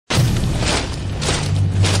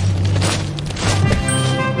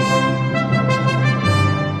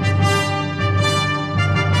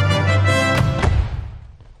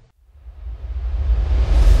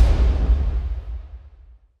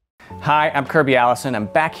Hi, I'm Kirby Allison. I'm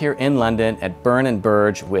back here in London at Burn &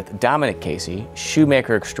 Burge with Dominic Casey,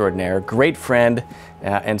 shoemaker extraordinaire, great friend,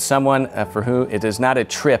 and someone for whom it is not a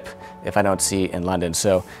trip if I don't see in London.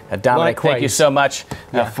 So, Dominic, Likewise. thank you so much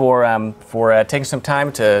for taking some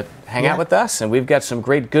time to hang out with us. And we've got some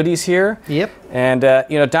great goodies here. Yep. And,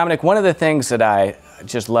 Dominic, one of the things that I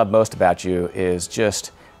just love most about you is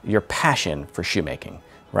just your passion for shoemaking,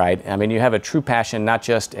 right? I mean, you have a true passion, not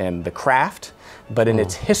just in the craft, but in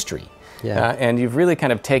its history. Yeah. And you've really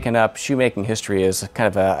kind of taken up shoemaking history as kind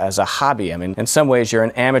of as a hobby. I mean, in some ways you're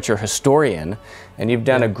an amateur historian, and you've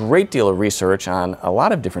done a great deal of research on a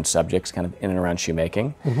lot of different subjects kind of in and around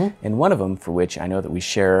shoemaking. And one of them, for which I know that we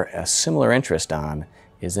share a similar interest on,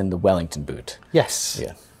 is in the Wellington Boot. Yes.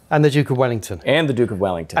 Yeah. And the Duke of Wellington. And the Duke of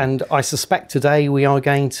Wellington. And I suspect today we are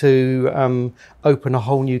going to open a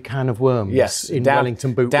whole new can of worms in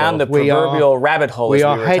Wellington Boot down world. the proverbial rabbit hole. We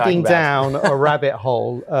are heading down a rabbit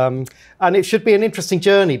hole. And it should be an interesting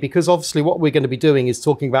journey, because obviously what we're going to be doing is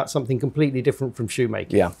talking about something completely different from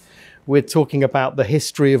shoemaking. Yeah. We're talking about the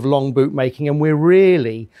history of long boot making, and we're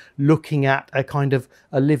really looking at a kind of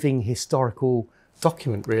a living historical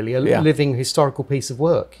document, really, a living historical piece of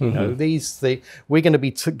work. You know, we're going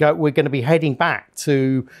to be heading back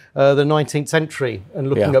to the 19th century and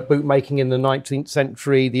looking at boot making in the 19th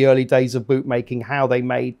century, the early days of boot making, how they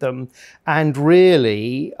made them, and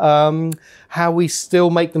really how we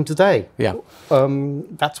still make them today. Yeah,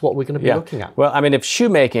 that's what we're going to be looking at. Well, I mean, if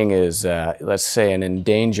shoemaking is, let's say, an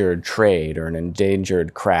endangered trade or an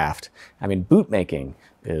endangered craft, I mean, boot making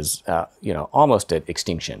is almost at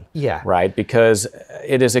extinction. Yeah. Right? Because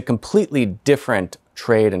it is a completely different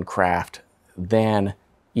trade and craft than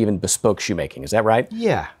even bespoke shoemaking. Is that right?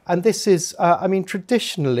 Yeah. And this is, I mean,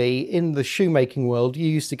 traditionally in the shoemaking world, you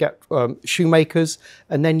used to get shoemakers,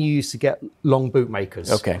 and then you used to get long boot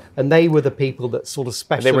makers. Okay. And they were the people that sort of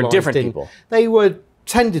specialized in... They were different people. They were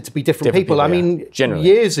tended to be different people. I mean, generally,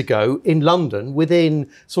 years ago in London,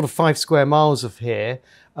 within sort of 5 square miles of here,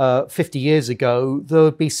 50 years ago, there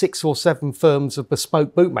would be 6 or 7 firms of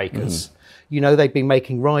bespoke bootmakers. You know, they'd been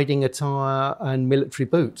making riding attire and military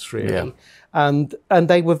boots, really. And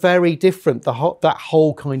they were very different. That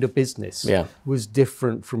whole kind of business was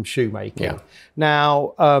different from shoemaking.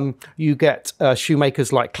 Now, you get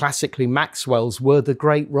shoemakers like classically Maxwell's were the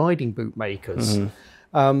great riding boot makers.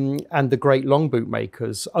 And the great long boot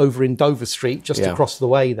makers over in Dover Street, just across the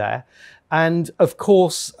way there. And of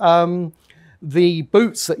course, the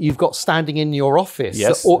boots that you've got standing in your office,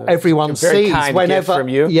 that everyone sees whenever,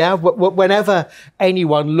 whenever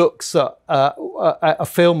anyone looks at a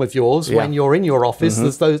film of yours, when you're in your office,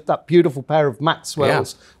 there's that beautiful pair of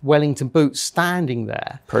Maxwell's Wellington boots standing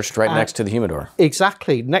there, perched right next to the humidor.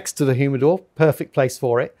 Exactly, next to the humidor, perfect place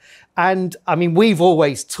for it. And I mean, we've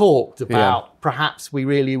always talked about perhaps we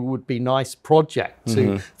really would be nice project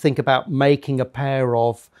to think about making a pair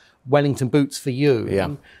of Wellington boots for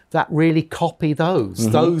you that really copy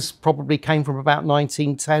those. Those probably came from about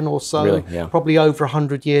 1910 or so, probably over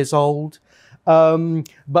 100 years old.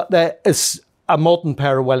 But there is a modern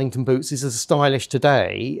pair of Wellington boots is as stylish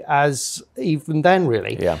today as even then,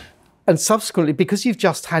 really. And subsequently, because you've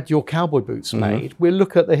just had your cowboy boots made, we'll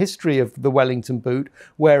look at the history of the Wellington boot,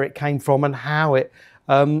 where it came from and how it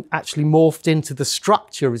actually morphed into the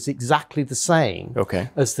structure is exactly the same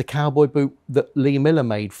as the cowboy boot that Lee Miller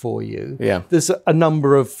made for you. There's a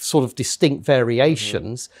number of sort of distinct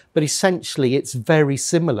variations, but essentially it's very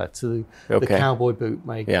similar to the cowboy boot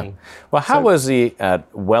making. Well, how was the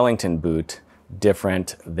Wellington boot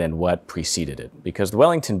different than what preceded it? Because the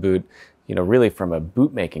Wellington boot, you know, really from a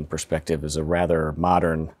boot making perspective is a rather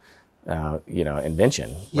modern,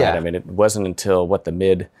 invention. Right? I mean, it wasn't until the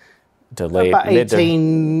mid to late... About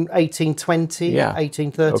 1820,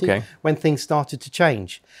 1830, when things started to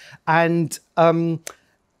change. And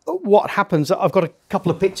what happens, I've got a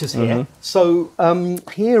couple of pictures here. So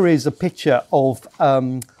here is a picture of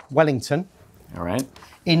Wellington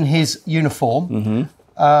in his uniform,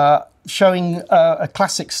 showing a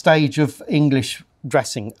classic stage of English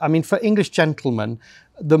dressing. I mean, for English gentlemen,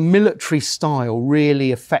 the military style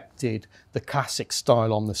really affected the classic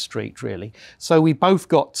style on the street, really. So we both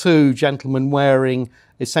got 2 gentlemen wearing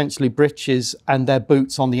essentially breeches and their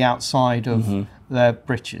boots on the outside of their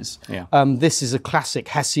breeches. This is a classic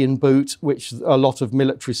Hessian boot, which a lot of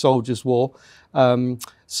military soldiers wore.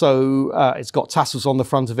 It's got tassels on the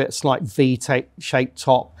front of it, a slight V-shaped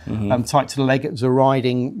top, tight to the leg. It was a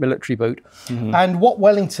riding military boot. And what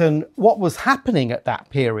was happening at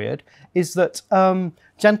that period is that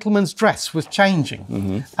gentlemen's dress was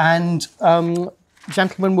changing. And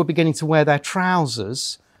gentlemen were beginning to wear their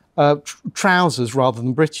trousers trousers rather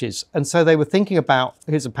than breeches. And so they were thinking about,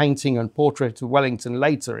 here's a painting and portrait of Wellington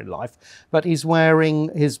later in life, but he's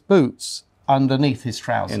wearing his boots underneath his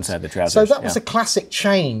trousers. Inside the trousers. So that was a classic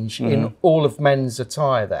change in all of men's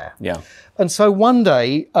attire there. Yeah. And so one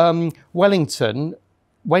day, Wellington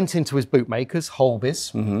went into his bootmaker's,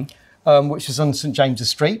 Holby's, which is on St James's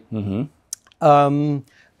Street. And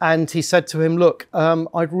he said to him, look,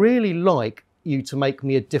 I'd really like you to make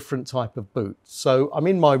me a different type of boot. So I'm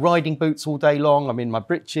in my riding boots all day long. I'm in my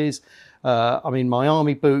breeches. I'm in my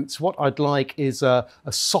army boots. What I'd like is a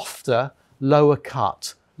softer, lower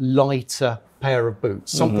cut, lighter pair of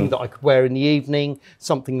boots, something that I could wear in the evening,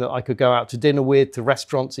 something that I could go out to dinner with, to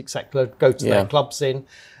restaurants, etc., go to their clubs in.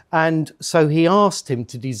 And so he asked him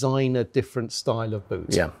to design a different style of boot.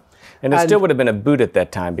 Yeah. And it still would have been a boot at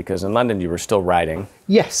that time, because in London you were still riding.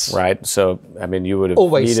 Yes. Right? So, I mean, you would have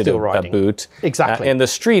always needed still a boot. Exactly. And the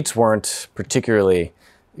streets weren't particularly,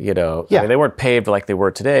 I mean, they weren't paved like they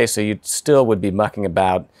were today, so you still would be mucking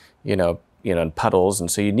about, in puddles. And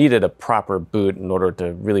so you needed a proper boot in order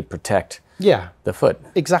to really protect the foot.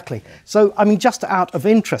 Exactly. So, I mean, just out of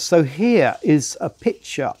interest, so here is a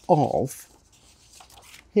picture of,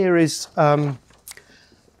 here is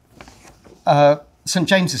St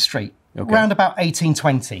James's Street, around about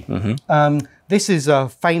 1820. This is a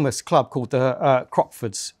famous club called the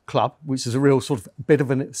Crockford's Club, which is a real sort of bit of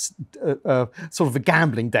a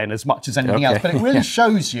gambling den as much as anything else. But it really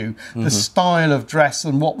shows you the style of dress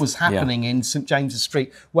and what was happening in St James's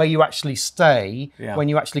Street, where you actually stay when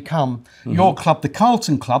you actually come. Your club, the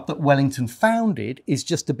Carlton Club that Wellington founded, is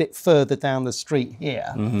just a bit further down the street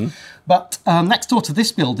here. But next door to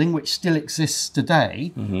this building, which still exists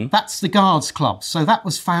today, that's the Guards Club. So that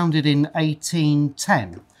was founded in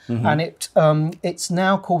 1810. And it's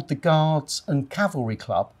now called the Guards and Cavalry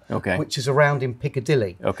Club, which is around in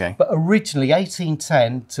Piccadilly. But originally,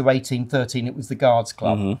 1810 to 1813, it was the Guards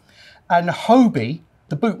Club. And Hobie,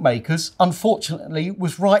 the bootmakers, unfortunately,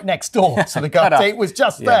 was right next door to the Guards. It was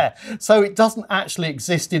just there. So it doesn't actually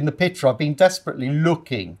exist in the picture. I've been desperately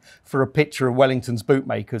looking for a picture of Wellington's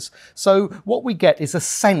bootmakers. So what we get is a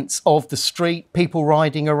sense of the street, people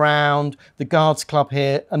riding around, the Guards Club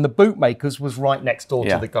here, and the bootmakers was right next door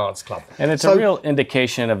to the Guards Club. And it's a real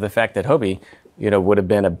indication of the fact that Hobie, would have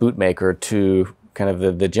been a bootmaker to kind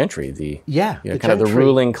of the gentry, the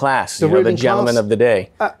ruling class, the gentlemen of the day.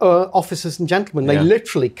 Officers and gentlemen, they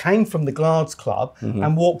literally came from the Guards Club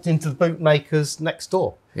and walked into the bootmakers next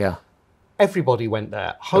door. Yeah. Everybody went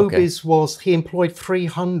there. Hobie's he employed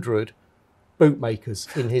 300 bootmakers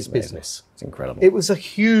in his business. It's incredible. It was a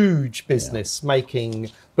huge business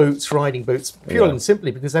making boots, riding boots, purely and simply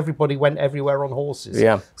because everybody went everywhere on horses.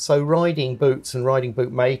 So riding boots and riding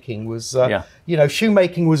boot making was,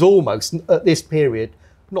 shoemaking was almost, at this period,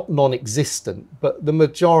 not non-existent, but the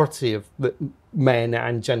majority of the men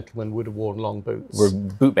and gentlemen would have worn long boots. Were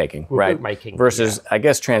bootmaking, Bootmaking. Versus, I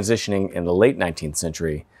guess, transitioning in the late 19th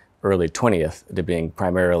century, early 20th, to being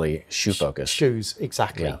primarily shoe-focused. Shoes,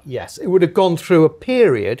 exactly, yes. It would have gone through a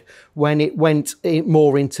period when it went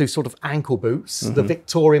more into sort of ankle boots, the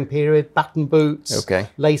Victorian period, baton boots,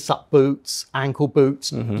 lace-up boots, ankle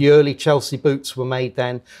boots. The early Chelsea boots were made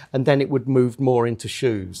then, and then it would move more into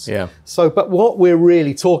shoes. So, but what we're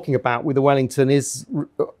really talking about with the Wellington is,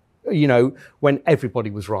 when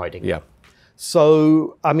everybody was riding.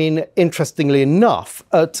 So, I mean, interestingly enough,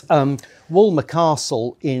 at Walmer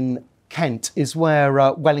Castle in Kent is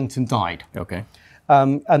where Wellington died.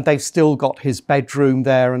 And they've still got his bedroom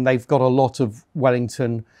there, and they've got a lot of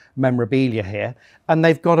Wellington memorabilia here. And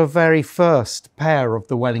they've got a very first pair of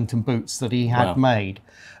the Wellington boots that he had made.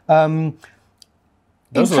 Those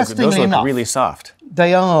look really soft.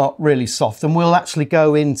 They are really soft, and we'll actually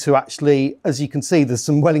go into, as you can see, there's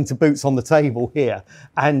some Wellington boots on the table here.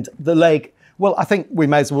 And the leg... Well, I think we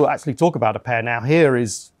may as well actually talk about a pair now. Here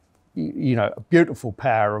is, a beautiful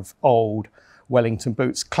pair of old Wellington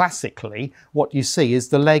boots. Classically, what you see is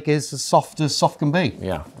the leg is as soft can be.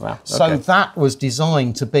 So that was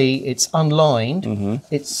designed to be, it's unlined,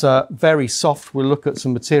 it's very soft. We'll look at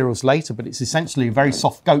some materials later, but it's essentially a very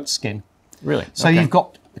soft goat skin. Really? So you've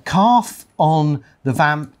got the calf on the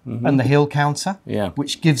vamp and the heel counter,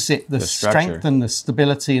 which gives it the strength and the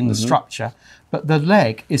stability and the structure. But the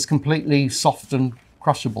leg is completely soft and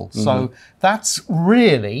crushable. So that's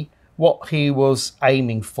really what he was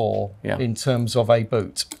aiming for in terms of a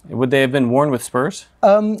boot. Would they have been worn with spurs?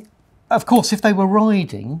 Of course, if they were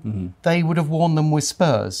riding, they would have worn them with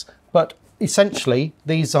spurs. But essentially,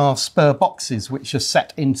 these are spur boxes which are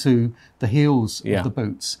set into the heels of the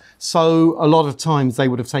boots. So a lot of times they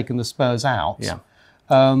would have taken the spurs out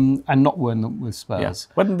and not worn them with spurs.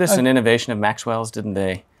 Wasn't this an innovation of Maxwell's? Didn't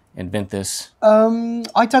they invent this?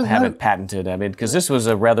 I don't have know. it patented. I mean, because this was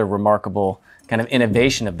a rather remarkable kind of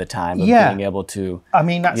innovation of the time of being able to, I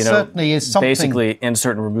mean, that certainly is something. Basically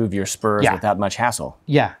insert and remove your spurs without much hassle.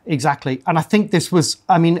 Yeah, exactly. And I think this was,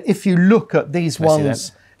 I mean, if you look at these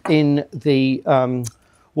ones in the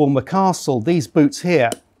Walmer Castle, these boots here,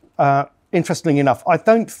 interestingly enough, I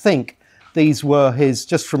don't think these were his,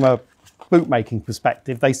 just from a bootmaking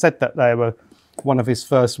perspective, they said that they were one of his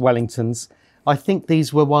first Wellingtons. I think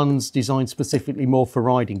these were ones designed specifically more for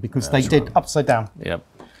riding because they did, upside down. Yep.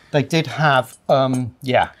 They did have,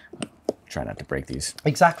 Try not to break these.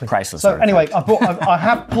 Exactly. Priceless. So anyway, I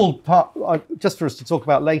have pulled part, just for us to talk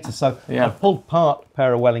about later, so I pulled part a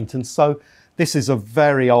pair of Wellingtons. So this is a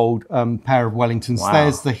very old pair of Wellingtons. Wow.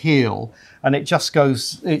 There's the heel, and it just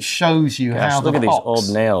goes, it shows you how the look at these old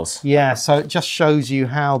nails. Yeah, so it just shows you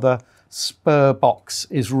how the spur box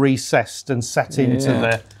is recessed and set into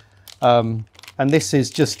the, and this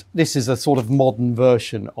is a sort of modern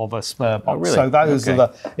version of a spur box. Oh, really? So those are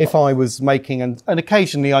the, if I was making, and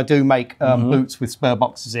occasionally I do make boots with spur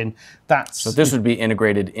boxes in, so this would be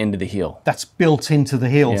integrated into the heel. That's built into the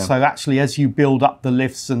heel. Yeah. So actually as you build up the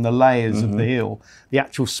lifts and the layers of the heel, the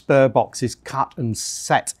actual spur box is cut and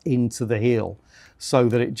set into the heel. So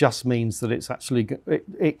that it just means that it's actually,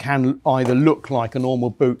 it can either look like a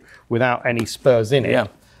normal boot without any spurs in it.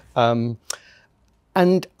 Yeah.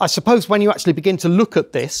 And I suppose when you actually begin to look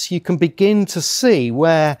at this, you can begin to see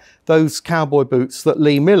where those cowboy boots that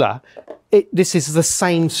Lee Miller, this is the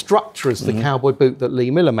same structure as the cowboy boot that Lee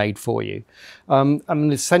Miller made for you. I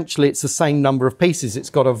mean, essentially it's the same number of pieces.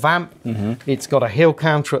 It's got a vamp, it's got a heel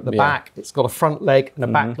counter at the back, it's got a front leg and a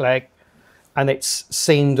back leg, and it's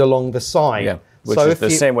seamed along the side. Yeah. Which is the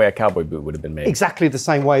same way a cowboy boot would have been made. Exactly the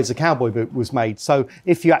same way as a cowboy boot was made. So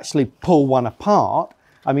if you actually pull one apart,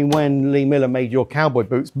 I mean, when Lee Miller made your cowboy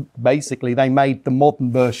boots, basically they made the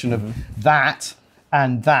modern version of that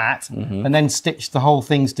and that, and then stitched the whole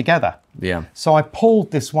things together. Yeah. So I pulled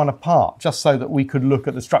this one apart just so that we could look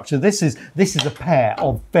at the structure. This is a pair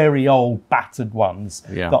of very old battered ones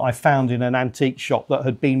that I found in an antique shop that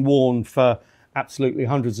had been worn for absolutely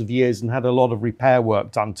hundreds of years and had a lot of repair work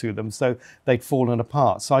done to them, so they'd fallen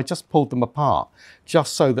apart. So I just pulled them apart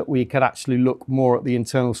just so that we could actually look more at the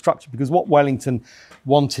internal structure, because what Wellington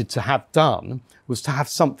wanted to have done was to have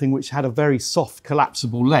something which had a very soft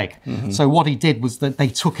collapsible leg. So what he did was that they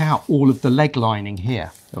took out all of the leg lining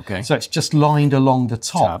here. Okay. So it's just lined along the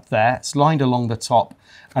top there, it's lined along the top,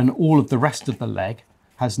 and all of the rest of the leg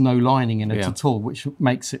has no lining in it at all, which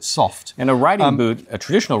makes it soft. And a riding boot, a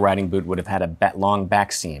traditional riding boot would have had a long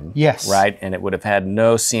back seam. Yes. Right? And it would have had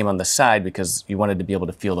no seam on the side because you wanted to be able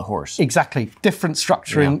to feel the horse. Exactly. Different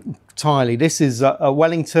structuring entirely. This is a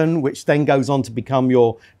Wellington, which then goes on to become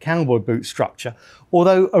your cowboy boot structure.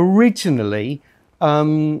 Although originally,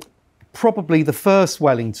 probably the first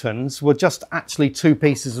Wellingtons were just actually two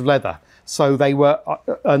pieces of leather. So they were,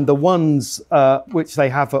 and the ones which they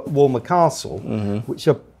have at Walmer Castle, which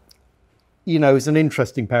are, you know, is an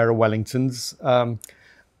interesting pair of Wellingtons.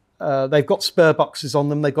 They've got spur boxes on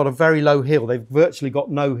them. They've got a very low heel. They've virtually got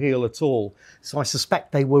no heel at all. So I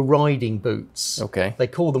suspect they were riding boots. Okay. They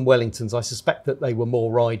call them Wellingtons. I suspect that they were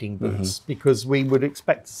more riding boots because we would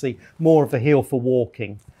expect to see more of the heel for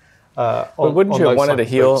walking. But wouldn't you have wanted a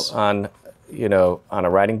heel on, you know, on a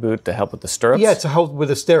riding boot to help with the stirrups? Yeah, to hold with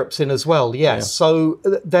the stirrups in as well, yes. Yeah.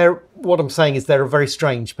 So what I'm saying is they're a very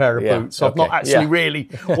strange pair of boots. I've not actually really,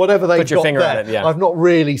 whatever they've got there, I've not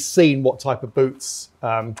really seen what type of boots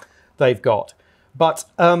they've got. But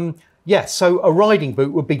so a riding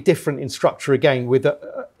boot would be different in structure again,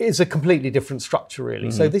 is a completely different structure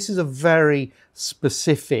really. So this is a very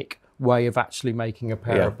specific way of actually making a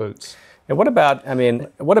pair of boots. And what about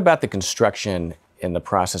the construction in the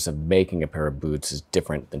process of making a pair of boots is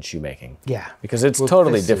different than shoemaking? Yeah. Because it's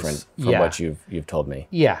totally different from what you've told me.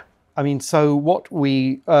 Yeah. I mean, so what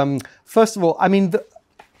we, first of all, I mean,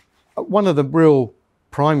 one of the real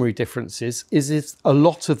primary differences is a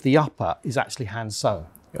lot of the upper is actually hand sewn.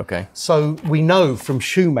 Okay. So we know from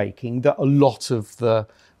shoemaking that a lot of the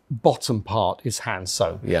bottom part is hand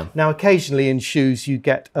sewn. Yeah. Now, occasionally in shoes, you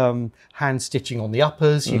get hand stitching on the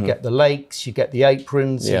uppers, you get the lakes, you get the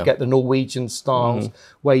aprons, you get the Norwegian styles,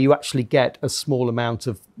 where you actually get a small amount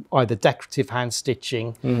of either decorative hand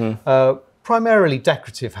stitching, primarily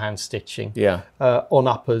decorative hand stitching on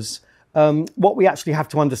uppers. What we actually have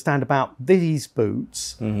to understand about these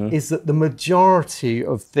boots is that the majority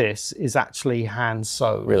of this is actually hand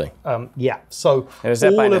sewn. Really? Yeah. So, and is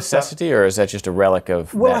that by necessity or is that just a relic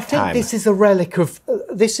of I think this is a relic of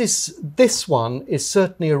this one is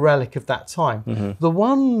certainly a relic of that time. The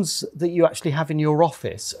ones that you actually have in your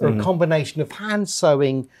office are a combination of hand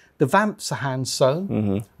sewing. The vamps are hand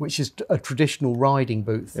sewn, which is a traditional riding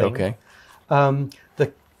boot thing. Okay.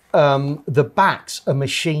 The backs are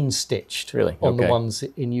machine stitched on the ones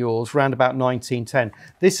in yours, around about 1910.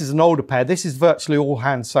 This is an older pair. This is virtually all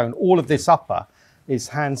hand sewn. All of this upper is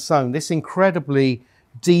hand sewn. This incredibly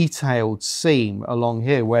detailed seam along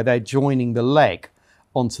here where they're joining the leg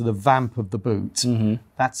onto the vamp of the boot.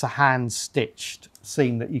 That's a hand stitched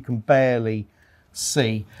seam that you can barely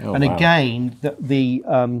see. And again,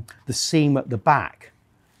 the seam at the back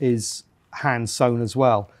is hand sewn as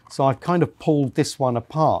well. So I've kind of pulled this one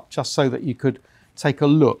apart just so that you could take a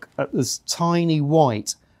look at this tiny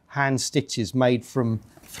white hand stitches made from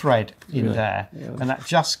thread in there. And that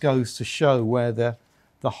just goes to show where the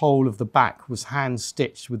whole of the back was hand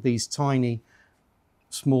stitched with these tiny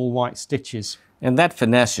small white stitches. And that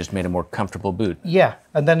finesse just made a more comfortable boot. Yeah,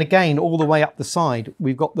 and then again, all the way up the side,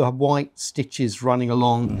 we've got the white stitches running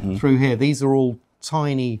along through here. These are all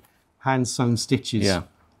tiny hand-sewn stitches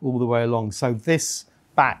all the way along. So this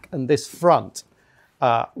back and this front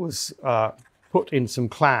was put in some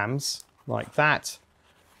clams like that.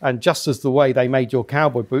 And just as the way they made your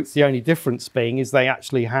cowboy boots, the only difference being is they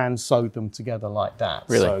actually hand-sewed them together like that.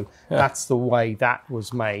 Really? So that's the way that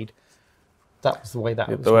was made. That was the way that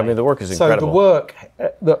was made. I mean, the work is incredible. So the work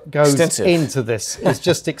that goes into this is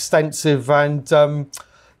just extensive and,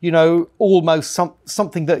 you know, almost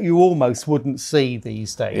something that you almost wouldn't see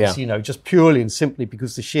these days, you know, just purely and simply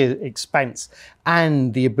because the sheer expense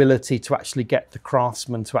and the ability to actually get the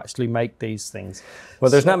craftsmen to actually make these things.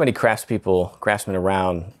 Well, there's not many craftsmen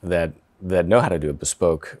around that know how to do a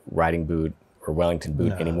bespoke riding boot or Wellington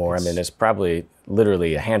boot anymore. I mean, it's probably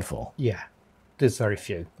literally a handful. Yeah. There's very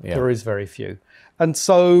few. There is very few. And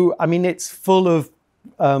so, I mean, it's full of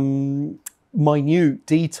minute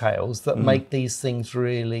details that make these things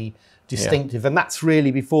really distinctive. And that's really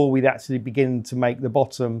before we'd actually begin to make the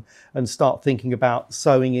bottom and start thinking about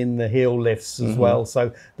sewing in the heel lifts as well.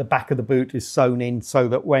 So the back of the boot is sewn in so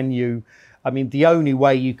that when you, I mean, the only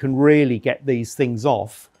way you can really get these things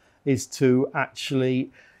off is to actually...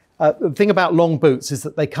 the thing about long boots is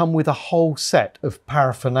that they come with a whole set of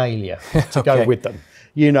paraphernalia to go with them.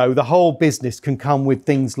 You know, the whole business can come with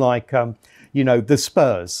things like, you know, the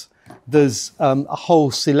spurs. There's a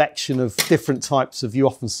whole selection of different types of, you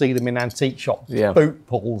often see them in antique shops, boot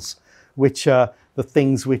pulls, which are the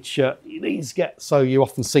things which these get. So you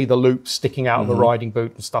often see the loops sticking out of the riding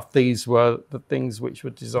boot and stuff. These were the things which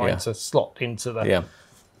were designed to slot into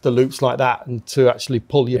the loops like that and to actually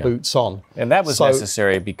pull your boots on. And that was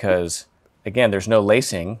necessary because, again, there's no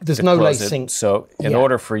lacing. There's no lacing. So in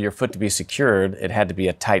order for your foot to be secured, it had to be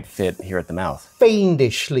a tight fit here at the mouth.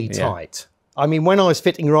 Fiendishly tight. I mean, when I was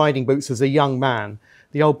fitting riding boots as a young man,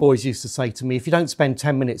 the old boys used to say to me, if you don't spend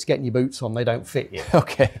 10 minutes getting your boots on, they don't fit you.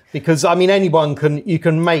 Because, I mean, you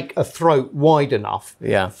can make a throat wide enough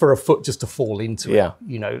for a foot just to fall into it.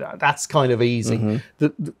 You know, that's kind of easy.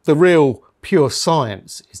 The real pure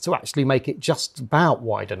science is to actually make it just about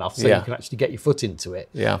wide enough so you can actually get your foot into it.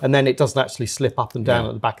 And then it doesn't actually slip up and down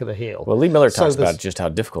at the back of the heel. Well, Lee Miller talks about just how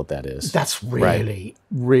difficult that is. That's really,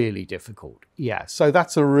 really difficult. Yeah, so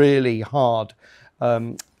that's a really hard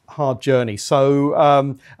journey. So,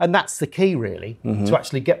 and that's the key really, to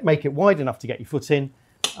actually make it wide enough to get your foot in.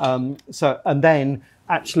 And then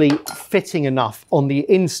actually fitting enough on the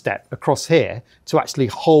instep across here to actually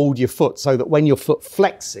hold your foot so that when your foot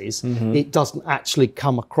flexes, it doesn't actually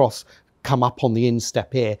come up on the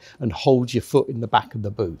instep here and hold your foot in the back of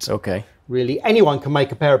the boot. Really, anyone can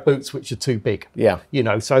make a pair of boots which are too big. You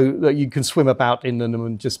know, so that you can swim about in them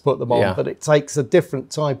and just put them on. But it takes a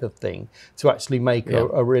different type of thing to actually make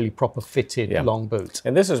a really proper fitted long boot.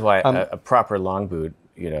 And this is why a proper long boot,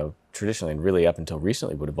 you know, traditionally and really up until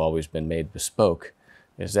recently would have always been made bespoke.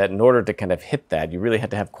 Is that in order to kind of hit that, you really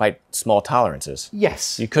had to have quite small tolerances.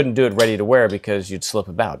 Yes. You couldn't do it ready to wear because you'd slip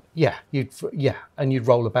about. And you'd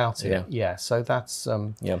roll about it. So that's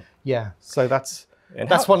so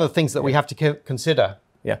that's one of the things that we have to consider.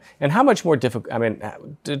 And how much more difficult, I mean,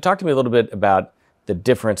 talk to me a little bit about the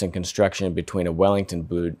difference in construction between a Wellington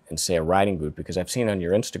boot and, say, a riding boot, because I've seen on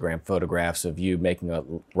your Instagram photographs of you making a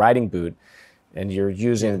riding boot and you're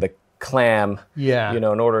using the clam, you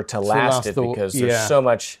know, in order to last it, because there's so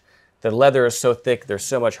much, the leather is so thick, there's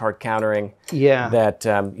so much hard countering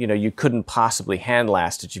that, you know, you couldn't possibly hand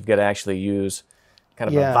last it. You've got to actually use kind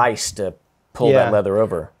of a vise to pull that leather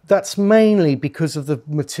over. That's mainly because of the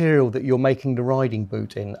material that you're making the riding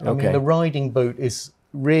boot in. I mean, the riding boot is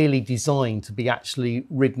really designed to be actually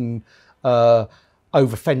ridden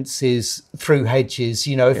over fences, through hedges.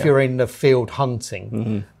 You know, if you're in the field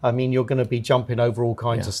hunting, I mean, you're going to be jumping over all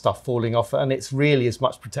kinds of stuff falling off, and it's really as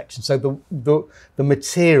much protection. So the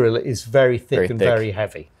material is very thick and very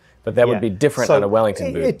heavy. But that would be different on a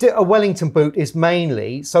Wellington boot. A Wellington boot is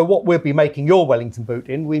mainly, so what we'll be making your Wellington boot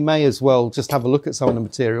in, we may as well just have a look at some of the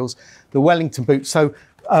materials. The Wellington boot, so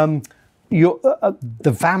the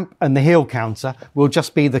vamp and the heel counter will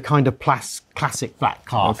just be the kind of classic black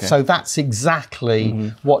calf. Okay. So that's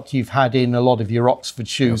exactly what you've had in a lot of your Oxford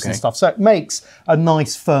shoes and stuff. So it makes a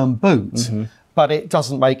nice firm boot. But it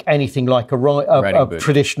doesn't make anything like a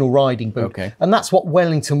traditional riding boot. Okay. And that's what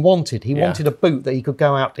Wellington wanted. He wanted a boot that he could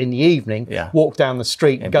go out in the evening, walk down the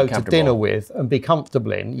street and go to dinner with and be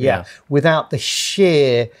comfortable in, without the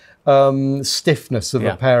sheer stiffness of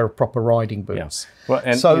a pair of proper riding boots. Well,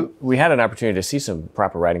 and so we had an opportunity to see some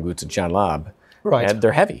proper riding boots at John Lobb. Right. And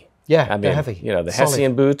they're heavy. Yeah, I mean, they're heavy. You know, the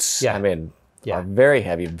Hessian boots, I mean, are very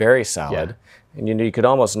heavy, very solid. Yeah. And you could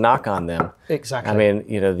almost knock on them. Exactly. I mean,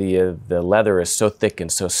 the leather is so thick and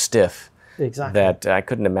so stiff that I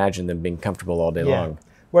couldn't imagine them being comfortable all day long.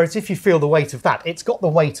 Whereas if you feel the weight of that, it's got the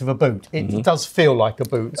weight of a boot. It does feel like a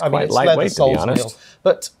boot. It's quite lightweight, to be honest.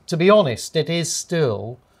 But to be honest, it is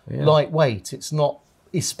still lightweight. It's not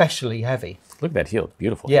especially heavy. Look at that heel,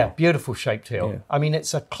 beautiful. Yeah, beautiful shaped heel. Yeah. I mean,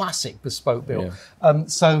 it's a classic bespoke build. Yeah.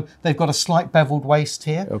 So they've got a slight beveled waist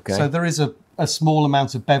here. Okay. So there is a small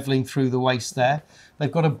amount of beveling through the waist there.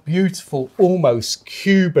 They've got a beautiful, almost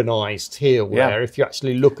Cubanized heel there. If you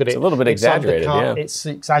actually look at it, it's a little bit exaggerated. It's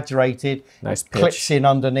exaggerated. Nice pitch. Clips in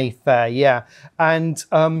underneath there, and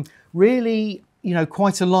really, you know,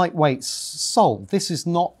 quite a lightweight sole. This is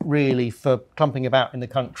not really for clumping about in the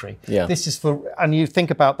country. Yeah. This is for, and you think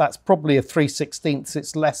about that's probably a 3/16.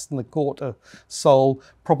 It's less than a quarter sole,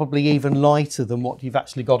 probably even lighter than what you've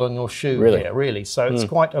actually got on your shoe here, really. So it's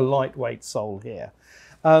quite a lightweight sole here.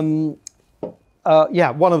 One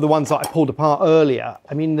of the ones that I pulled apart earlier,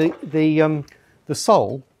 I mean, the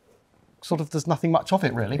sole, sort of, there's nothing much of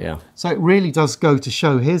it, really. Yeah. So it really does go to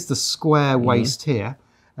show, here's the square waist here,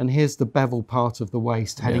 and here's the bevel part of the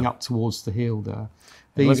waist heading up towards the heel there.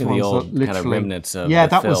 These ones the old are literally kind of remnants of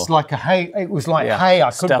that was like a hay. It was like hay.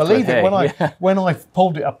 I couldn't believe it when I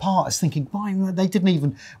pulled it apart. I was thinking, why they didn't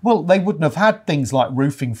even. Well, they wouldn't have had things like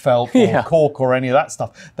roofing felt or cork or any of that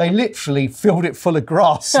stuff. They literally filled it full of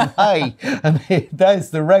grass and hay, and there's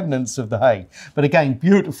the remnants of the hay. But again,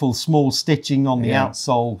 beautiful small stitching on the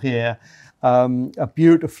outsole here. A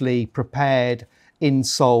beautifully prepared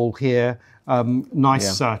insole here.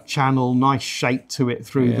 Nice channel, nice shape to it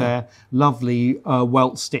through there. Lovely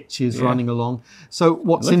welt stitches running along. So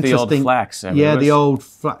what's interesting? The old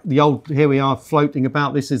flax. The old. Here we are floating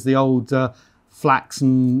about. This is the old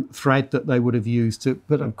flaxen thread that they would have used to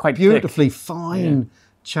put a quite beautifully fine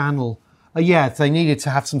channel. They needed to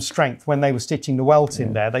have some strength when they were stitching the welt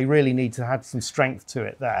in there. They really need to have some strength to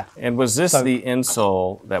it there. And was this the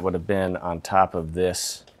insole that would have been on top of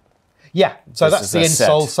this? Yeah, so that's the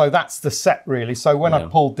insole, so that's the set really. So when I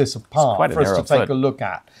pulled this apart for us to take a look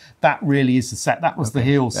at, that really is the set. That was the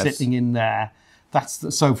heel sitting in there.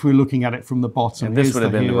 So if we're looking at it from the bottom, and this would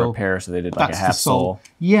have been the repair, so they did like a half sole.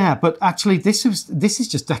 Yeah, but actually this is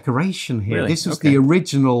just decoration here. Really? This was the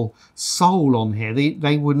original sole on here.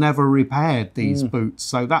 They were never repaired, these boots.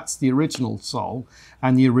 So that's the original sole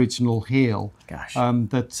and the original heel. Gosh. And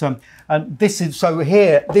this is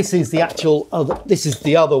the actual other. This is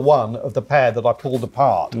the other one of the pair that I pulled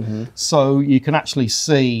apart. So you can actually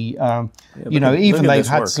see, even they've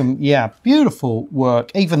had some beautiful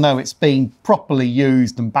work. Even though it's been properly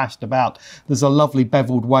used and bashed about, there's a lovely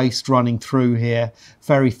beveled waist running through here.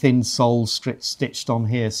 Very thin soles stitched on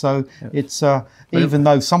here. So it's even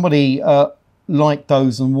though somebody liked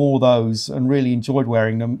those and wore those and really enjoyed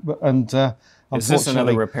wearing them, and is this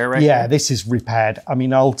another repair right here? This is repaired. I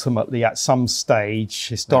mean, ultimately, at some stage,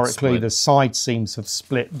 historically, the side seams have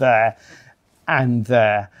split there and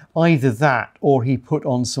there. Either that or he put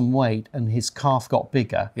on some weight and his calf got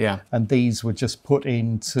bigger. Yeah. And these were just put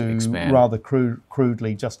in to rather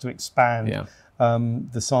crudely just to expand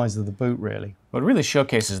the size of the boot, really. What really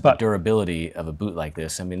showcases the durability of a boot like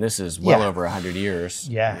this. I mean, this is well over 100 years.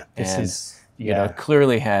 Yeah, this is...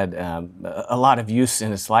 clearly had a lot of use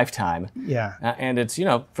in its lifetime. Yeah. And it's,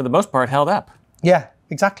 for the most part, held up. Yeah,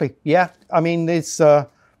 exactly. Yeah. I mean, it's, I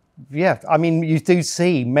mean, you do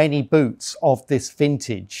see many boots of this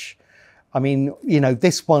vintage. I mean,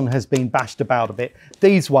 this one has been bashed about a bit.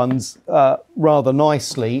 These ones, rather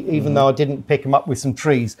nicely, even though I didn't pick them up with some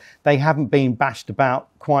trees, they haven't been bashed about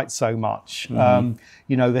quite so much.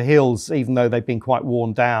 The heels, even though they've been quite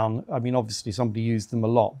worn down, I mean, obviously somebody used them a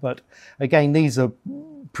lot. But again, these are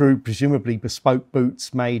presumably bespoke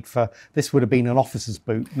boots made for, this would have been an officer's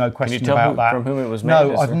boot, no question about that. From whom it was made?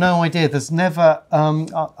 No, I've no idea. There's never,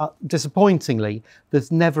 disappointingly,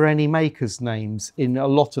 there's never any makers' names in a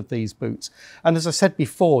lot of these boots. And as I said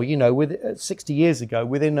before, you know, 60 years ago,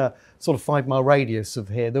 within a sort of 5-mile radius of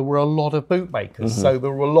here, there were a lot of boot makers. So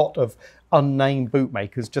there were a lot of unnamed boot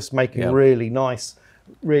makers just making really nice,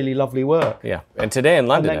 really lovely work. Yeah, and today in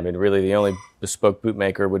London, I mean, really the only bespoke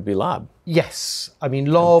bootmaker would be Lob. Yes, I mean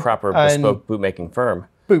Lob. Proper bespoke bootmaking firm.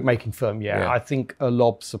 Bootmaking firm, yeah. I think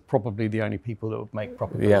Lobs are probably the only people that would make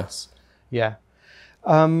proper boots. Yeah.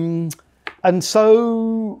 And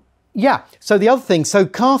so, so the other thing, so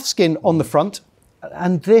calf skin on the front,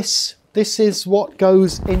 and this is what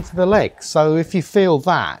goes into the leg. So if you feel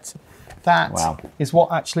that, is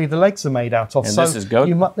what actually the legs are made out of. And so this is goat?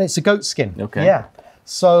 It's a goat skin. Okay. Yeah.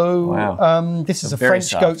 So this is a French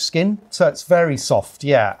soft goat skin, so it's very soft,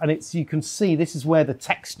 yeah. And you can see this is where the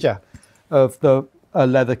texture of the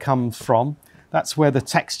leather comes from. That's where the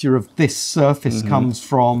texture of this surface comes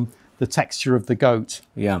from, the texture of the goat.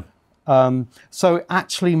 Yeah. So it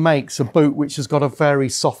actually makes a boot which has got a very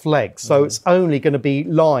soft leg. So it's only going to be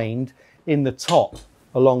lined in the top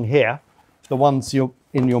along here. The ones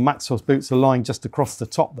in your Maxwell's boots are lined just across the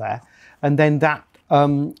top there. And then that,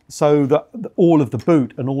 so that all of the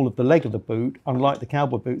boot and all of the leg of the boot, unlike the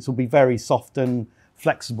cowboy boots, will be very soft and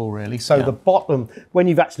flexible, really. So the bottom, when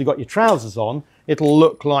you've actually got your trousers on, it'll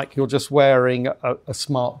look like you're just wearing a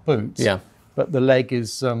smart boot. Yeah. But the leg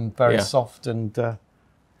is very soft and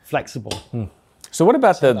flexible. So what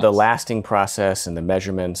about the lasting process and the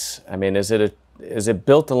measurements? I mean, is it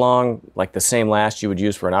built along like the same last you would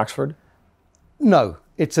use for an Oxford? No,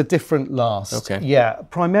 it's a different last. Okay. Yeah,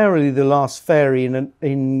 primarily the lasts vary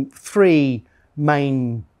in 3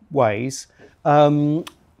 main ways.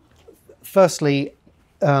 Firstly,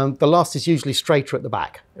 the last is usually straighter at the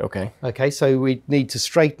back. Okay. Okay, so we need to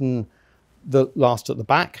straighten the last at the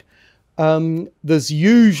back. There's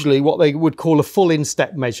usually what they would call a full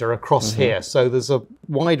instep measure across here. So there's a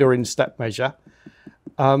wider instep measure.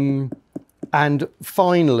 And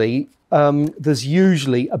finally, there's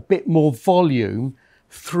usually a bit more volume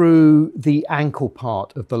through the ankle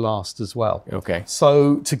part of the last as well. Okay.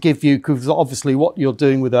 So to give you, because obviously what you're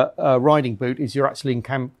doing with a riding boot is you're actually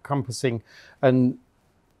encompassing and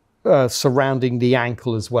surrounding the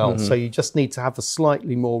ankle as well. So you just need to have a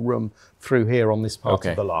slightly more room through here on this part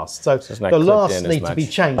of the last. So the last need to be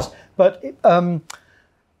changed. But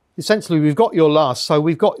essentially we've got your last, so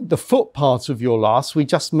we've got the foot part of your last. We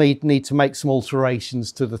just need to make some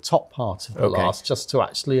alterations to the top part of the last just to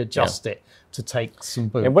actually adjust it to take some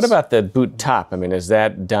boots. And what about the boot top? I mean, is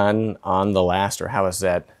that done on the last, or how is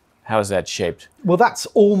that shaped? Well, that's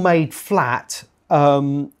all made flat.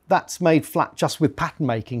 That's made flat just with pattern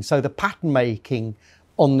making. So the pattern making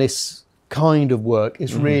on this kind of work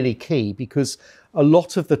is really key, because a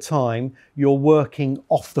lot of the time you're working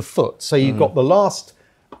off the foot. So you've got the last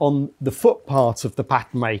on the foot part of the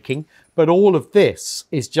pattern making, but all of this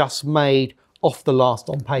is just made off the last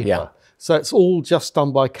on paper. Yeah. So it's all just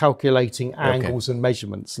done by calculating angles and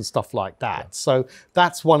measurements and stuff like that. So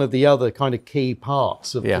that's one of the other kind of key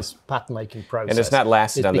parts of this pattern making process. And it's not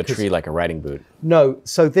lasted on the tree like a riding boot? No,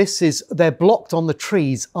 so they're blocked on the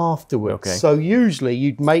trees afterwards. So usually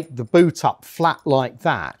you'd make the boot up flat like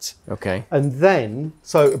that. Okay. And then,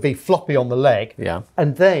 so it would be floppy on the leg. Yeah.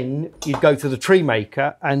 And then you'd go to the tree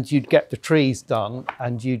maker and you'd get the trees done,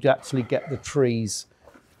 and you'd actually get the trees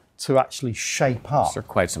to actually shape up. These are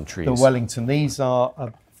quite some trees. The Wellington. These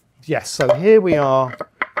are, yes, so here we are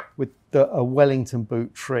with a Wellington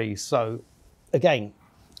boot tree. So again,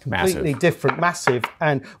 completely different, massive.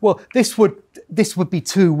 And well, this would be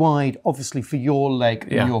too wide, obviously, for your leg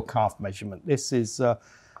and your calf measurement. This is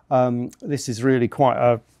really quite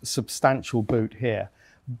a substantial boot here.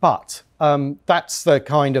 But that's the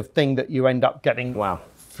kind of thing that you end up getting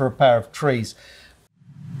for a pair of trees.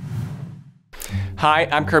 Hi,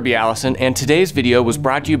 I'm Kirby Allison, and today's video was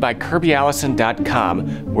brought to you by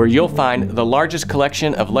KirbyAllison.com, where you'll find the largest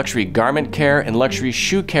collection of luxury garment care and luxury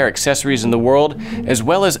shoe care accessories in the world, as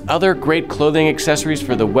well as other great clothing accessories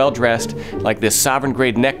for the well-dressed, like this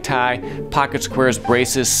sovereign-grade necktie, pocket squares,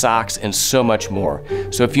 braces, socks, and so much more.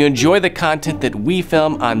 So if you enjoy the content that we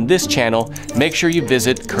film on this channel, make sure you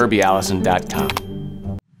visit KirbyAllison.com.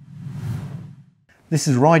 This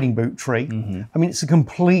is a riding boot tree. I mean, it's a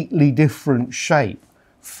completely different shape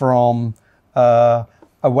from a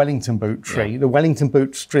Wellington boot tree. The Wellington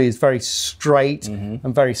boot tree is very straight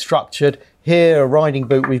and very structured. Here, a riding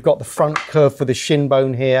boot, we've got the front curve for the shin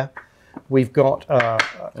bone here. We've got...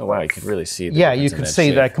 oh, wow, you can really see the yeah, you can see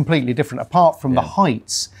shape. They're completely different. Apart from the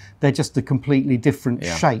heights, they're just a completely different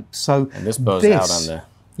shape. So and this bows out on the...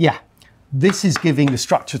 Yeah, this is giving the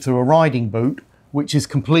structure to a riding boot, which is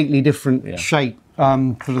completely different shape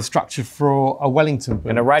for the structure for a Wellington boot.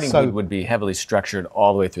 And a riding boot would be heavily structured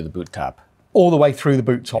all the way through the boot top. All the way through the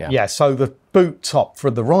boot top, yeah. So the boot top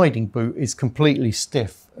for the riding boot is completely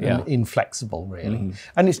stiff and inflexible, really.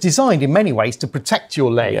 And it's designed in many ways to protect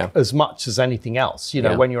your leg as much as anything else. You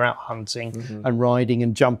know, when you're out hunting and riding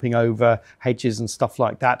and jumping over hedges and stuff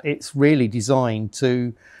like that, it's really designed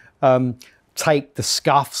to take the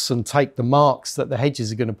scuffs and take the marks that the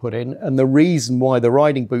hedges are going to put in. And the reason why the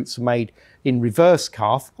riding boots are made in reverse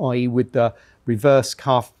calf, i.e. with the reverse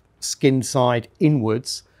calf skin side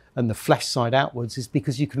inwards and the flesh side outwards, is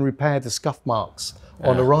because you can repair the scuff marks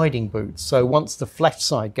on a riding boot. So once the flesh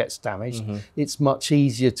side gets damaged, it's much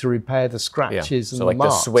easier to repair the scratches and the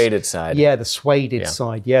marks. So like the sueded side. Yeah, the sueded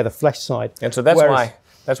side. Yeah, the flesh side. And so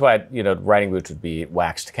that's why you know, riding boots would be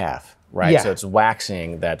waxed calf, right? So it's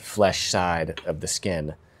waxing that flesh side of the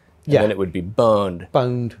skin. And then it would be boned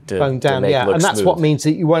down, and that's smooth. What means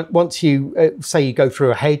that you won't, once you say you go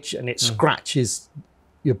through a hedge and it scratches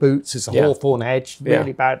your boots, it's a hawthorn hedge,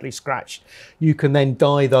 really badly scratched, you can then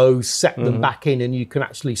dye those, set them back in, and you can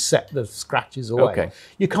actually set the scratches away.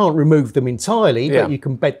 You can't remove them entirely, but you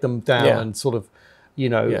can bed them down and sort of, you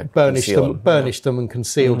know, burnish them and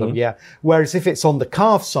conceal them. Whereas if it's on the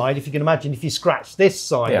calf side, if you can imagine, if you scratch this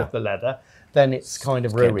side of the leather, then it's kind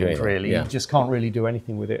of ruined, really. You just can't really do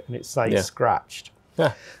anything with it, and it stays scratched.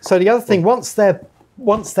 So the other thing, once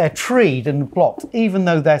they're treed and blocked, even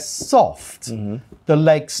though they're soft, the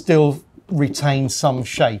leg still retains some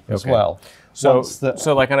shape as well. So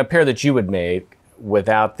like on a pair that you would make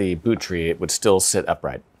without the boot tree, it would still sit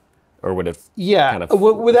upright, or would it kind of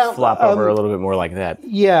without flop over a little bit more like that?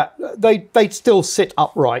 Yeah, they'd still sit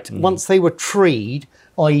upright. Once they were treed,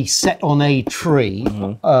 i.e. set on a tree,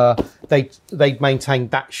 they'd maintain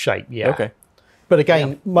that shape. But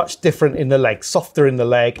again, much different in the leg, softer in the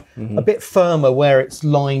leg, a bit firmer where it's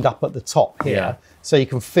lined up at the top here. So you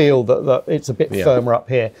can feel that it's a bit firmer up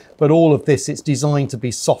here. But all of this, it's designed to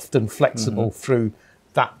be soft and flexible through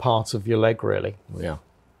that part of your leg, really.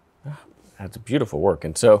 That's beautiful work.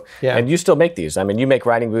 And so, and you still make these. I mean, you make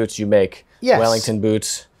riding boots, you make Wellington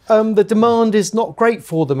boots. The demand is not great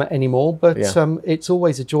for them anymore, but it's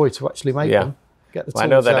always a joy to actually make them. Get the tools I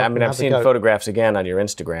know that. out I mean, I've seen go. photographs again on your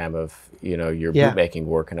Instagram of your bootmaking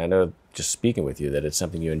work, and I know just speaking with you that it's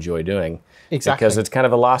something you enjoy doing. Because it's kind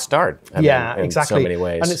of a lost art. In so many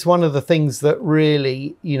ways. And it's one of the things that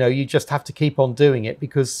really, you just have to keep on doing it,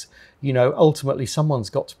 because ultimately someone's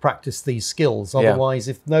got to practice these skills. Otherwise,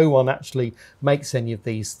 if no one actually makes any of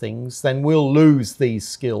these things, then we'll lose these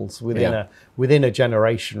skills within a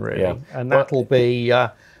generation, really. And that'll be.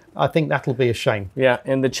 I think that'll be a shame.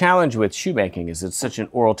 And the challenge with shoemaking is it's such an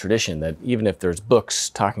oral tradition that even if there's books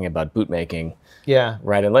talking about bootmaking,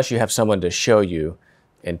 right, unless you have someone to show you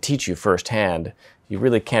and teach you firsthand, you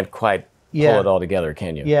really can't quite pull it all together,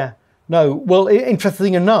 can you? No. Well,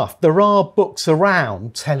 interesting enough, there are books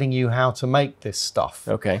around telling you how to make this stuff.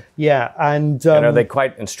 And are they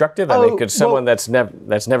quite instructive? I mean, could someone that's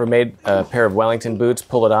never made a pair of Wellington boots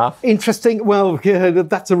pull it off? Interesting. Well,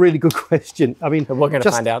 that's a really good question. I mean, we're going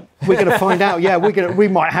to find out. We're going to find out. We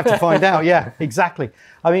might have to find out. Exactly.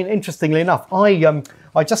 I mean, interestingly enough, I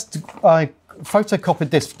photocopied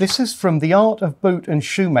this. This is from The Art of Boot and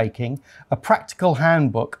Shoemaking, a practical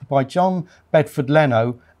handbook by John Bedford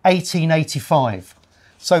Leno, 1885.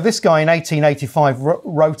 So this guy in 1885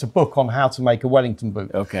 wrote a book on how to make a Wellington boot.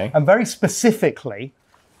 And very specifically,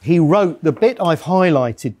 he wrote, the bit I've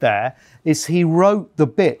highlighted there, is he wrote the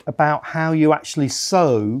bit about how you actually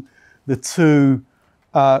sew the two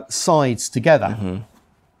sides together.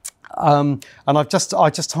 And I just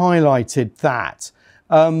highlighted that.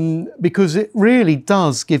 Because it really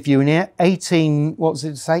does give you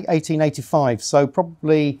 1885, so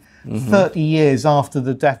probably 30 years after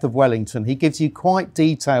the death of Wellington, he gives you quite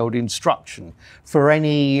detailed instruction for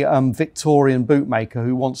any Victorian bootmaker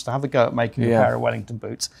who wants to have a go at making a pair of Wellington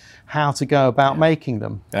boots, how to go about making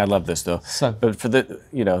them. I love this though. But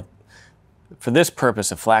for this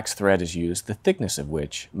purpose, a flax thread is used, the thickness of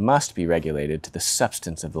which must be regulated to the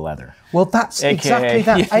substance of the leather. Well, that's exactly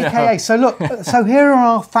that. AKA. So look, so here are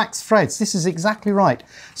our flax threads. This is exactly right.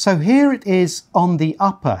 So here it is on the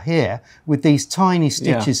upper here with these tiny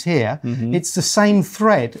stitches here. It's the same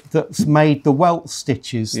thread that's made the welt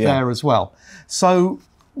stitches there as well. So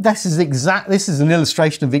this is an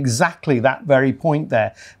illustration of exactly that very point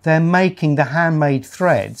there. They're making the handmade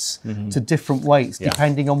threads to different weights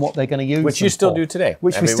depending on what they're going to use. Which you still do today.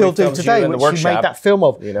 Which we still do today, which you made that film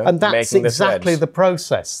of. You know, and that's exactly the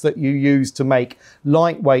process that you use to make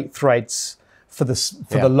lightweight threads for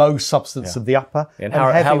the low substance of the upper. And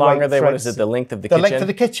how long are they? What is it? The length of the kitchen? The length of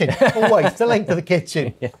the kitchen. Always the length of the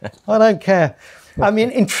kitchen. I don't care. I mean,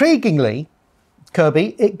 intriguingly,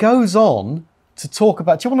 Kirby, it goes on to talk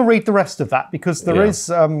about. Do you want to read the rest of that? Because there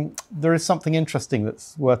is something interesting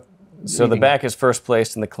that's worth. So the back is first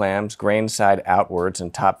placed in the clams, grain side outwards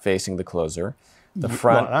and top facing the closer. The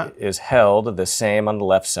front is held the same on the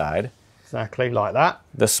left side. Exactly like that.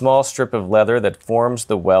 The small strip of leather that forms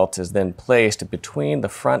the welt is then placed between the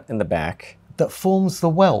front and the back. That forms the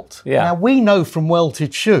welt. Yeah. Now we know from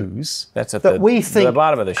welted shoes that's at the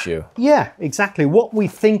bottom of the shoe. Yeah, exactly. What we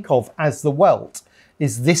think of as the welt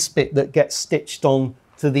is this bit that gets stitched on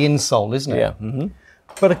to the insole, isn't it? Yeah. Mm-hmm.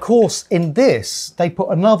 But of course, in this, they put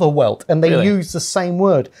another welt, and they use the same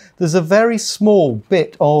word. There's a very small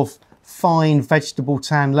bit of fine vegetable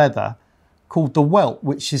tan leather called the welt,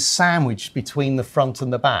 which is sandwiched between the front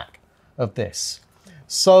and the back of this.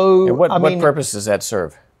 So, and what purpose does that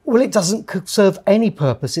serve? Well, it doesn't serve any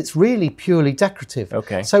purpose. It's really purely decorative.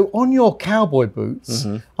 Okay. So on your cowboy boots,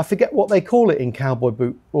 I forget what they call it in cowboy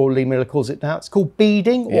boot, or Lee Miller calls it now. It's called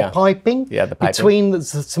beading or piping. Yeah, the piping.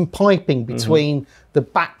 There's some piping between the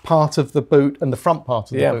back part of the boot and the front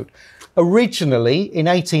part of the boot. Originally, in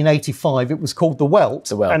 1885, it was called the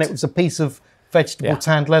welt, and it was a piece of vegetable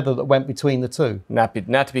tanned leather that went between the two. Not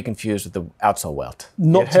to be confused with the outsole welt.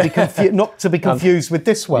 Not to be confused with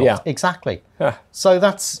this welt. Yeah. Exactly. So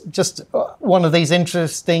that's just one of these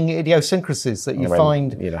interesting idiosyncrasies that you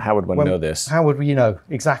find. You know, how would one know this? How would you know?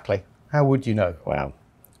 Exactly. How would you know? Wow.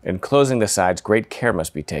 In closing the sides, great care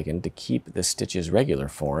must be taken to keep the stitches regular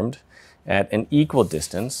formed at an equal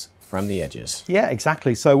distance from the edges. Yeah,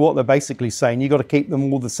 exactly. So what they're basically saying, you've got to keep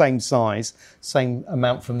them all the same size, same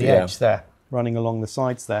amount from the edge there, running along the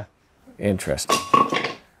sides there. Interesting.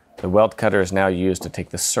 The welt cutter is now used to take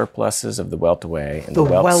the surpluses of the welt away, and the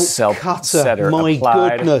welt setter my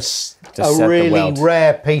applied goodness, to set really the welt.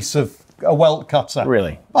 Rare piece of a welt cutter.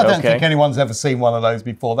 Really? I don't think anyone's ever seen one of those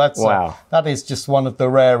before. That's wow. That is just one of the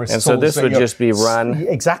rarest. And so this would just be run.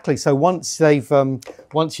 Exactly. So once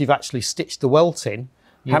you've actually stitched the welt in.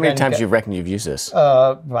 How many times do you reckon you've used this?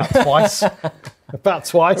 About twice. About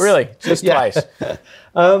twice. Really? Just twice?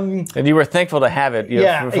 And you were thankful to have it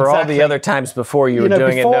for all the other times before you were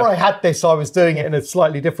doing it. Before I had this, I was doing it in a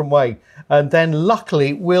slightly different way. And then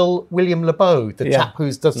luckily, William LeBeau, the chap who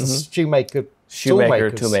does the shoemaker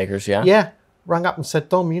toolmakers, rang up and said,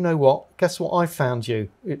 Dom, you know what? Guess what I found you?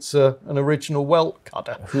 It's an original welt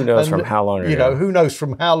cutter. Who knows from how long ago? You know, who knows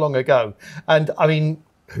from how long ago? And I mean,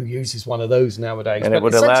 who uses one of those nowadays? And it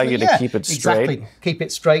would allow you to keep it straight. Exactly. Keep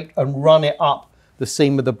it straight and run it up the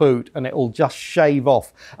seam of the boot, and it will just shave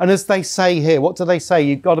off. And as they say here, what do they say?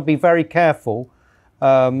 You've got to be very careful.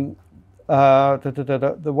 The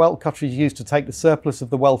welt cutter is used to take the surplus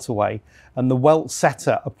of the welt away, and the welt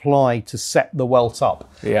setter applied to set the welt up,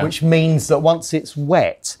 which means that once it's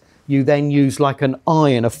wet, you then use like an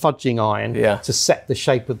iron, a fudging iron, to set the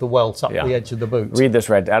shape of the welt up the edge of the boot. Read this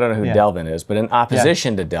right. I don't know who Delvin is, but in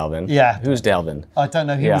opposition to Delvin, who's Delvin? I don't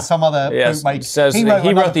know. He was some other bootmaker.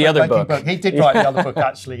 He wrote the other book. He did write the other book,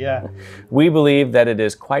 actually, We believe that it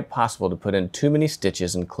is quite possible to put in too many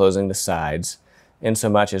stitches in closing the sides,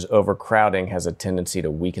 insomuch as overcrowding has a tendency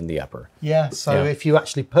to weaken the upper. So if you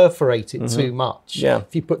actually perforate it too much,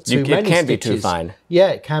 if you put too many stitches, it can be too fine.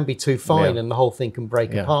 It can be too fine, and the whole thing can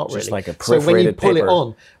break apart, really. Just like a so when you pull paper. it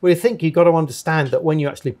on, well, I think you've got to understand that when you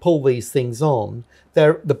actually pull these things on,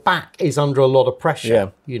 the back is under a lot of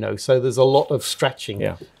pressure, you know, so there's a lot of stretching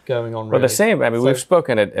going on, really. Well, the same, I mean, we've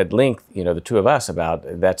spoken at length, you know, the two of us,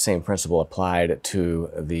 about that same principle applied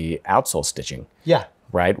to the outsole stitching.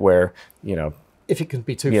 Right, where, you know, if it can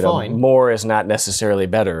be too fine. More is not necessarily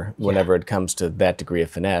better whenever it comes to that degree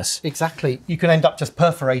of finesse. Exactly. You can end up just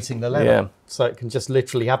perforating the leather. So it can just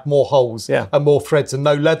literally have more holes and more threads and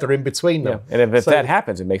no leather in between them. And if that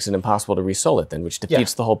happens, it makes it impossible to resole it then, which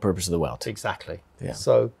defeats the whole purpose of the welt. Exactly.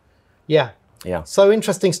 So, so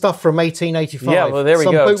interesting stuff from 1885. Yeah, well, there we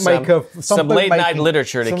go. Some late night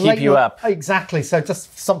literature to keep you up. Exactly. So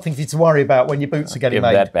just something for you to worry about when your boots are getting made.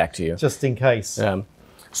 Give that back to you. Just in case.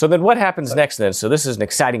 So then what happens next then? So this is an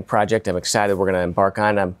exciting project I'm excited we're going to embark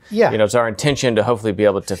on. You know, it's our intention to hopefully be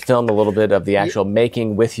able to film a little bit of the actual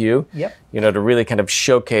making with you. You know, to really kind of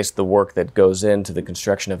showcase the work that goes into the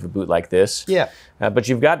construction of a boot like this. But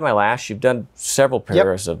you've got my lash. You've done several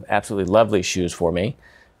pairs of absolutely lovely shoes for me.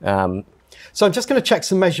 So I'm just going to check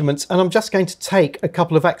some measurements, and I'm just going to take a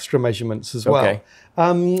couple of extra measurements as well.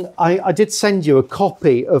 Okay. I did send you a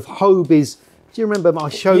copy of Hobie's. Do you remember I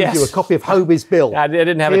showed you a copy of Hobie's bill? I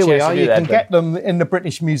didn't have a chance to do that. You can get them in the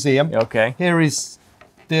British Museum. Okay. Here's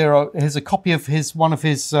a copy of one of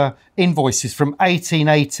his invoices from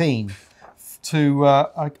 1818 to,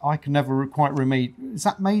 I can never quite remember, is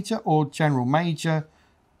that Major or General? Major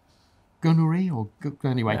Gunnery or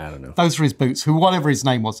anyway, I don't know. Those are his boots, whatever his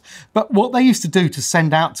name was. But what they used to do to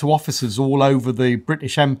send out to officers all over the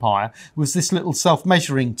British Empire was this little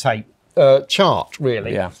self-measuring tape chart,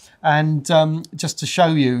 really. Yeah. And just to show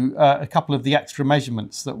you a couple of the extra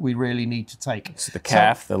measurements that we really need to take. So the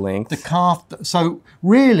calf, the length. The calf. So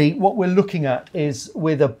really what we're looking at is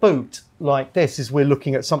with a boot like this is we're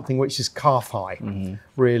looking at something which is calf high,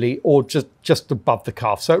 really, or just above the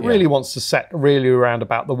calf. So it really wants to set really around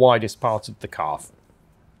about the widest part of the calf.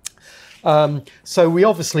 So we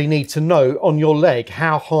obviously need to know on your leg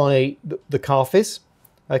how high the calf is.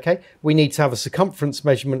 Okay, we need to have a circumference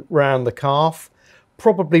measurement round the calf,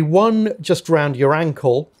 probably one just round your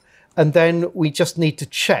ankle, and then we just need to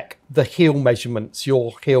check the heel measurements,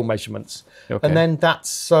 your heel measurements, and then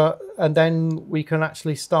and then we can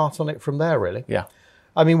actually start on it from there. Really, yeah.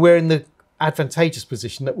 I mean, we're in the advantageous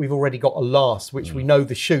position that we've already got a last, which we know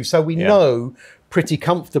the shoe, so we know pretty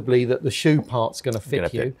comfortably that the shoe part's going to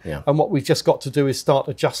fit you. And what we've just got to do is start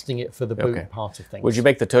adjusting it for the boot part of things. Would you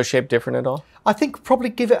make the toe shape different at all? I think probably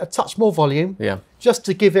give it a touch more volume. Yeah. Just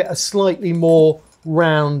to give it a slightly more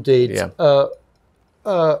rounded. Kind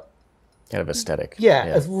of aesthetic.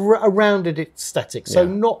 A rounded aesthetic. So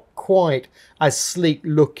not quite as sleek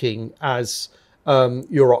looking as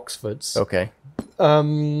your Oxfords. Okay.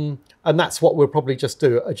 And that's what we'll probably just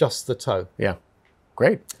do, adjust the toe. Yeah.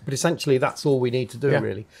 Great. But essentially, that's all we need to do,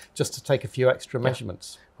 really, just to take a few extra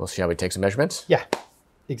measurements. Well, shall we take some measurements? Yeah,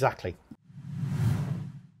 exactly.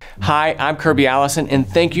 Hi, I'm Kirby Allison, and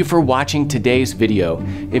thank you for watching today's video.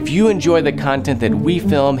 If you enjoy the content that we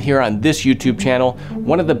film here on this YouTube channel,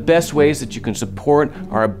 one of the best ways that you can support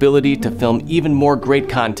our ability to film even more great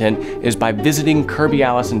content is by visiting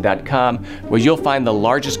KirbyAllison.com, where you'll find the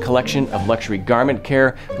largest collection of luxury garment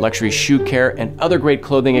care, luxury shoe care, and other great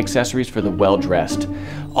clothing accessories for the well-dressed.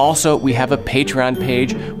 Also, we have a Patreon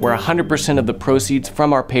page where 100% of the proceeds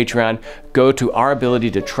from our Patreon go to our ability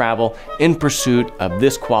to travel in pursuit of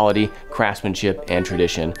this quality, craftsmanship, and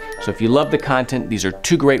tradition. So if you love the content, these are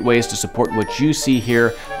two great ways to support what you see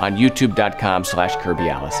here on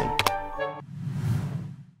youtube.com/KirbyAllison.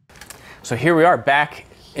 So here we are back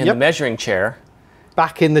in the measuring chair.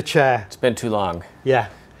 Back in the chair. It's been too long. Yeah.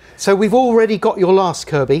 So we've already got your last,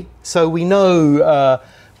 Kirby. So we know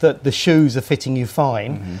that the shoes are fitting you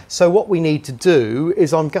fine. So what we need to do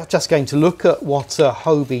is I'm just going to look at what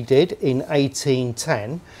Hobie did in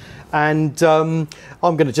 1810, and I'm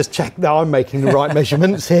going to just check that I'm making the right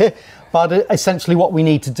measurements here. But essentially what we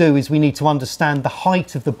need to do is we need to understand the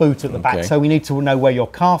height of the boot at the back. So we need to know where your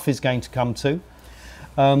calf is going to come to.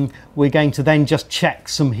 We're going to then just check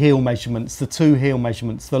some heel measurements, the two heel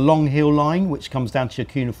measurements, the long heel line, which comes down to your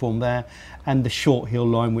cuneiform there, and the short heel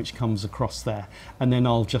line, which comes across there. And then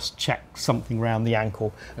I'll just check something around the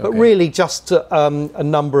ankle. But really just a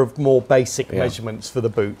number of more basic measurements for the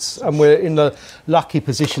boots. And we're in the lucky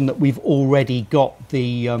position that we've already got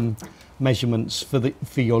the measurements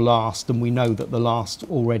for your last, and we know that the last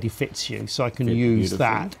already fits you. So I can use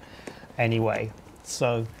that anyway.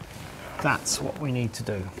 So that's what we need to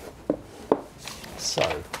do. So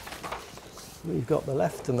we've got the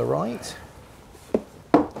left and the right.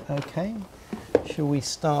 Okay, shall we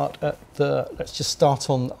start at let's just start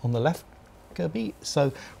on the left, Kirby.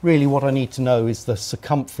 So really what I need to know is the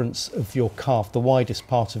circumference of your calf, the widest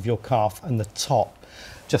part of your calf, and the top,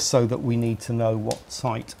 just so that we need to know what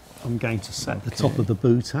height I'm going to set the top of the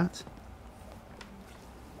boot at.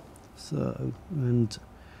 So, and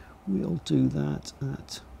we'll do that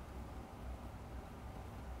at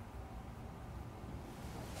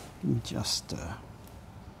just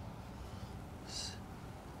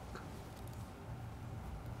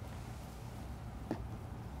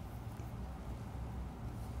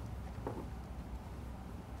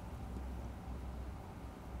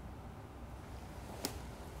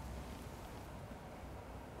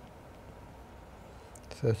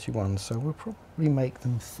 .31, so we'll probably make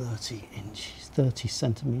them 30 inches, 30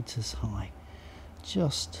 centimeters high,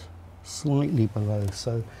 just slightly below,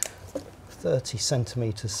 so 30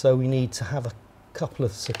 centimeters. So we need to have a couple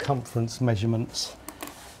of circumference measurements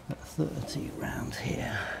at 30 around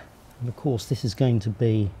here. And of course this is going to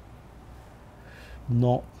be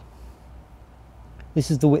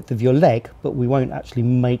this is the width of your leg, but we won't actually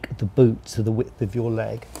make the boot to the width of your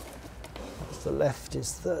leg. the left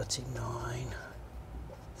is 39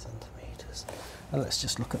 centimetres. And let's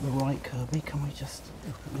just look at the right, Kirby. Can we just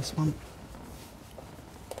look at this one?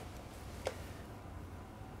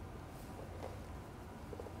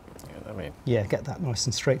 Yeah, get that nice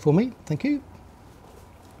and straight for me. Thank you.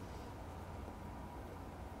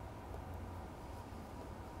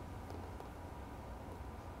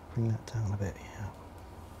 Bring that down a bit, yeah.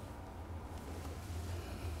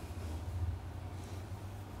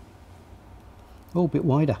 Oh, a bit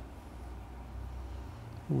wider.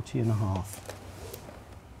 40.5.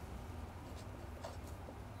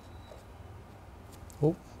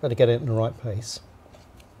 Oh, better get it in the right place.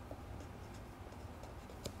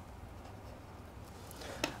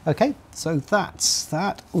 Okay, so that's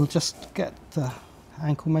that. We'll just get the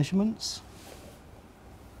ankle measurements.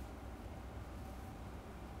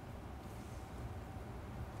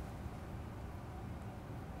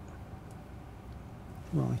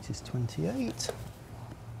 Right is 28.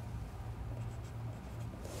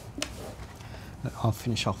 I'll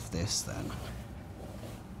finish off this then.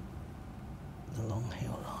 The long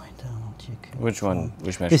heel line down onto your cuneiform. Which one?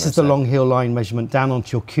 Which measurement? This is the long heel line measurement down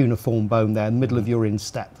onto your cuneiform bone there, in the middle of your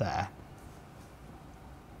instep there.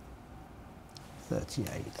 38.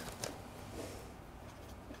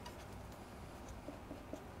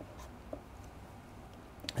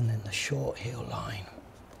 And then the short heel line,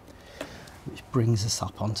 which brings us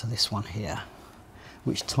up onto this one here,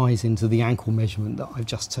 which ties into the ankle measurement that I've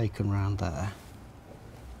just taken round there.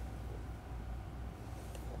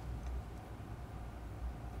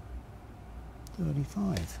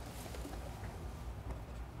 35.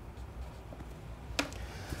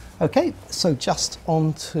 Okay, so just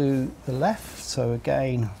onto the left. So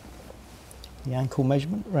again, the ankle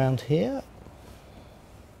measurement around here.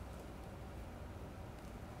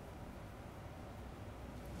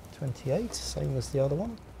 28, same as the other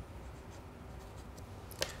one.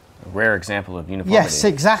 A rare example of uniformity. Yes,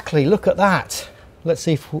 exactly. Look at that. Let's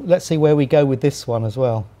see where we go with this one as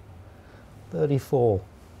well. 34.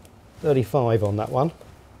 35 on that one.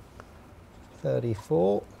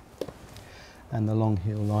 34. And the long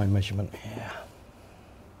heel line measurement here.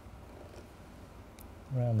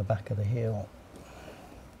 Around the back of the heel.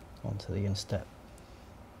 Onto the instep.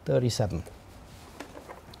 37.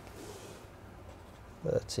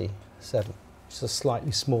 37. Just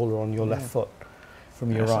slightly smaller on your left foot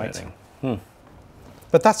from your right.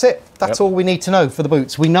 But that's it. That's all we need to know for the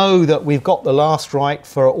boots. We know that we've got the last right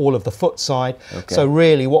for all of the foot side. Okay. So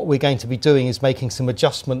really what we're going to be doing is making some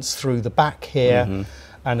adjustments through the back here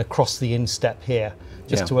and across the instep here,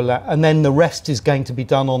 just to allow, and then the rest is going to be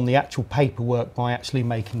done on the actual paperwork by actually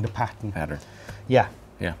making the pattern. Yeah.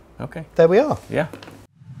 Yeah. Okay. There we are. Yeah.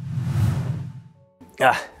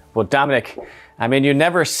 Well, Dominic, I mean, you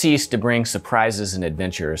never cease to bring surprises and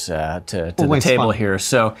adventures to the table here.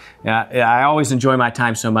 So I always enjoy my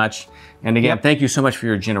time so much. And again, thank you so much for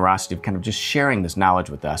your generosity of kind of just sharing this knowledge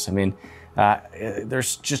with us. I mean,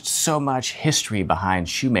 there's just so much history behind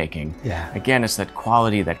shoemaking. Again, it's that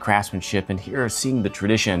quality, that craftsmanship, and here seeing the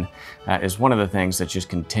tradition is one of the things that just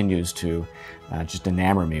continues to just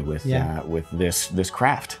enamor me with this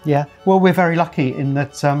craft. Yeah, well, we're very lucky in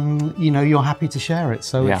that you know, you're happy to share it.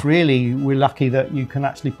 So it's really, we're lucky that you can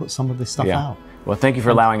actually put some of this stuff out. Well, thank you for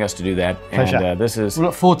allowing us to do that. Pleasure. And this is we'll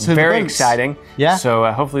look forward to very exciting. Yeah.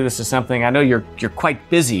 So hopefully this is something, I know you're quite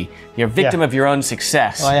busy. You're a victim of your own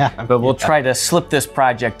success. Oh, yeah. But we'll try to slip this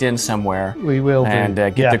project in somewhere. We will. And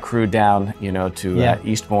get the crew down, you know, to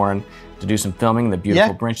Eastbourne to do some filming in the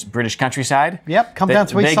beautiful British countryside. Yep, come down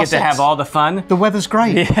to East Sussex. They get to have all the fun. The weather's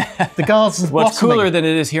great. The gardens well, it's cooler than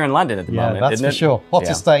it is here in London at the moment, that's isn't for sure.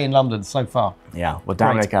 Hottest day in London so far. Yeah, well,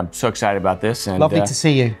 Dominic, I'm so excited about this. And lovely to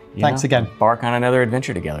see you. Thanks again. Embark on another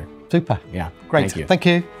adventure together. Super. Yeah, great. Thank you. Thank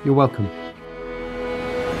you. You're welcome.